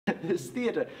This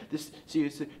theater,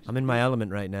 I'm in my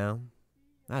element right now.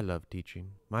 I love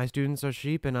teaching. My students are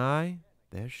sheep and I,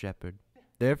 their shepherd.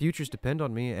 Their futures depend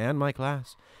on me and my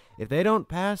class. If they don't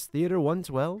pass Theater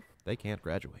 112, they can't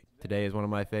graduate. Today is one of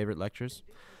my favorite lectures.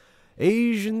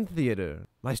 Asian theater.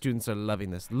 My students are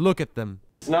loving this. Look at them.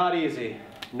 It's not easy,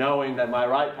 knowing that my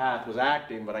right path was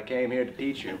acting, but I came here to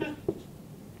teach you.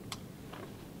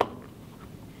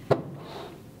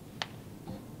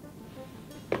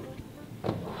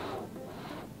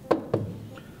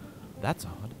 That's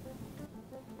odd.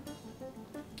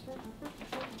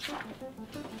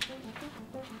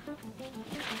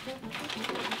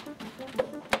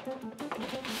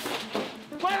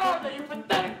 Where are they, you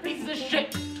pathetic pieces of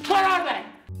shit? Where are they?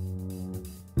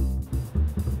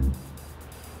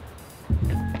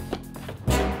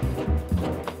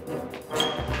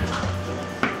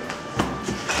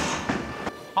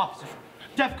 Officer,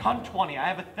 DEFCON 20, I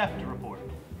have a theft to report.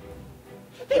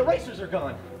 The erasers are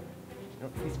gone. You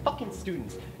know, these fucking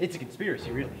students. It's a conspiracy,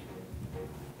 really.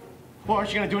 Well, aren't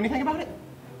you gonna do anything about it?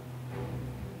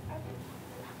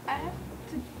 I have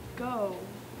to go.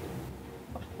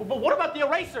 But what about the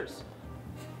erasers?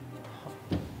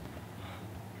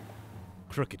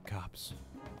 Crooked cops.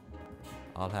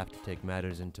 I'll have to take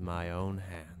matters into my own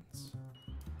hands.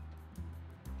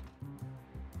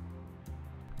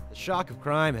 The shock of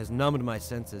crime has numbed my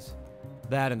senses.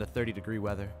 That and the 30-degree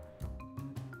weather.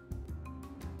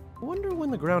 I wonder when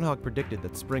the groundhog predicted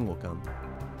that spring will come.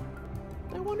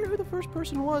 I wonder who the first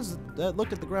person was that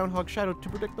looked at the groundhog shadow to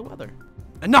predict the weather.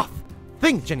 Enough!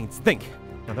 Think, Jennings, think!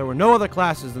 Now, there were no other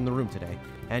classes in the room today,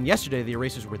 and yesterday the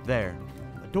erasers were there.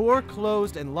 The door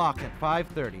closed and locked at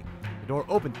 5:30. The door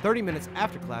opened 30 minutes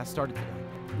after class started today,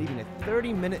 leaving a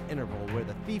 30-minute interval where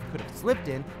the thief could have slipped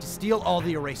in to steal all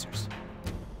the erasers.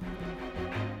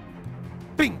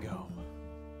 Bingo!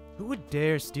 Who would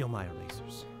dare steal my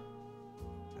erasers?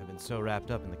 I've been so wrapped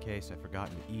up in the case I've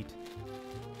forgotten to eat.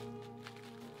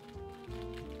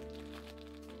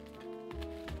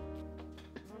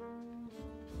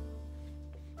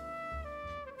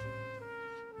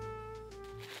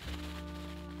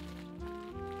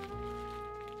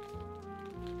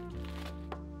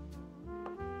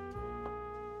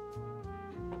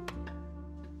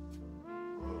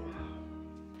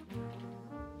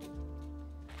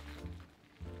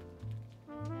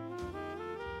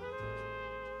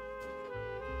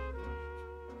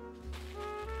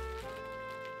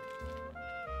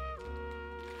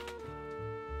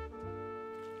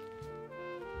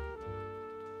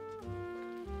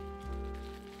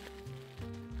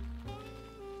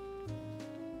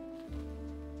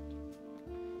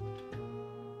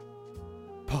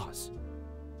 Pause.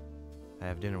 I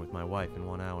have dinner with my wife in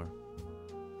 1 hour.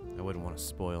 I wouldn't want to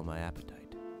spoil my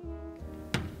appetite.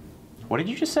 What did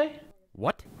you just say?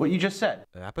 What? What you just said.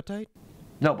 Appetite?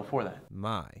 No, before that.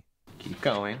 My. Keep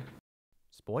going.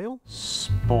 Spoil?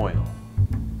 Spoil.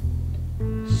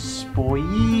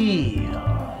 Spoil.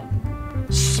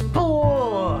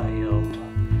 Spoil.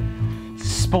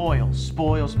 Spoil,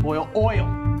 spoil, spoil. Oil.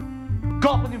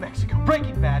 Gulf of New Mexico.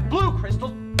 Breaking Bad. Blue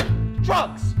crystals.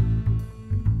 Drugs.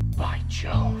 By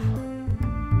Jove.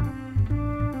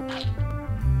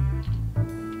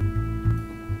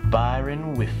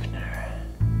 Byron Whiffner.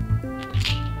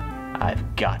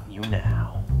 I've got you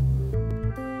now.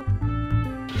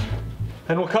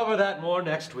 And we'll cover that more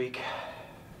next week.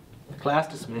 Class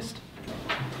dismissed.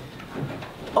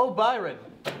 Oh, Byron.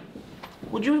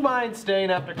 Would you mind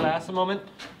staying after class a moment?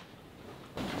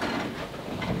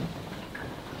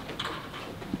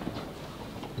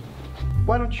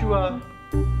 Why don't you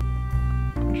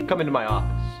come into my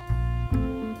office?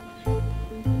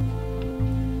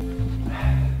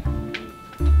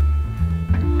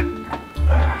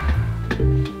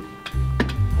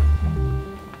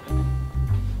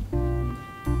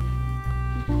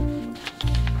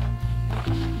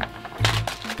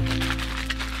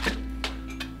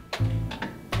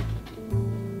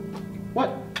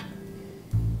 What?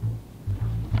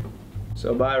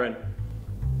 So, Byron,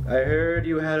 I heard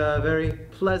you had a very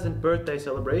pleasant birthday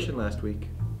celebration last week.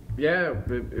 Yeah,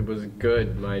 it was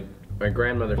good. My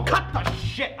grandmother... Cut the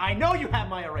shit! I know you have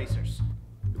my erasers!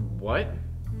 What?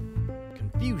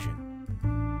 Confusion.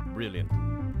 Brilliant.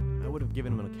 I would have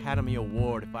given him an Academy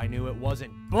Award if I knew it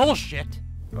wasn't bullshit!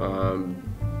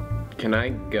 Can I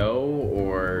go,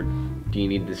 or do you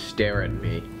need to stare at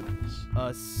me?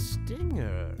 A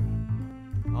stinger.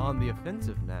 On the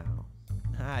offensive now.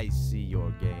 I see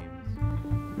your games.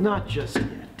 Not just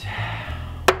yet.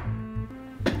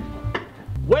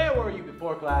 Where were you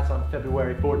before class on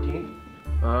February 14th?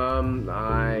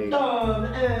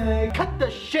 I... Cut the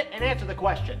shit and answer the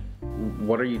question.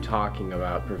 What are you talking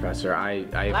about, Professor? I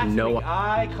have Last no... week,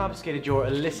 I confiscated your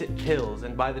illicit pills,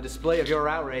 and by the display of your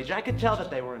outrage, I could tell that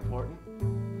they were important.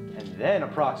 And then,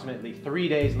 approximately 3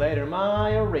 days later,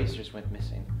 my erasers went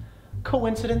missing.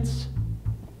 Coincidence?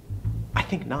 I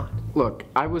think not. Look,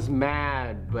 I was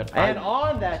mad, but And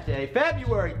on that day,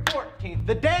 February 14th,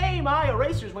 the day my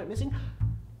erasers went missing,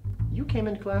 you came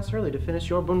into class early to finish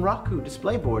your Bunraku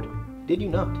display board, did you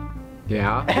not?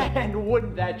 Yeah? And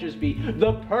wouldn't that just be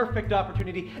the perfect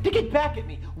opportunity to get back at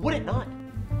me, would it not?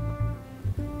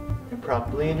 They're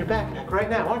probably in your backpack right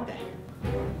now, aren't they?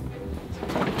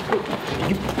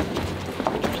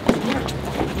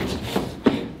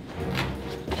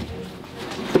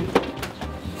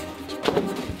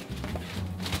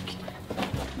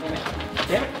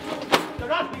 Damn it! They're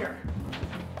not here!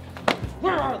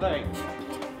 Where are they?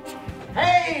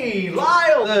 Hey,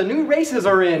 Lyle! The new races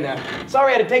are in.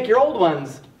 Sorry I had to take your old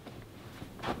ones.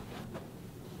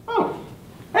 Oh,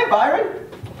 hey, Byron!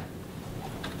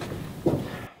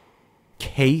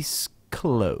 Case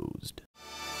closed.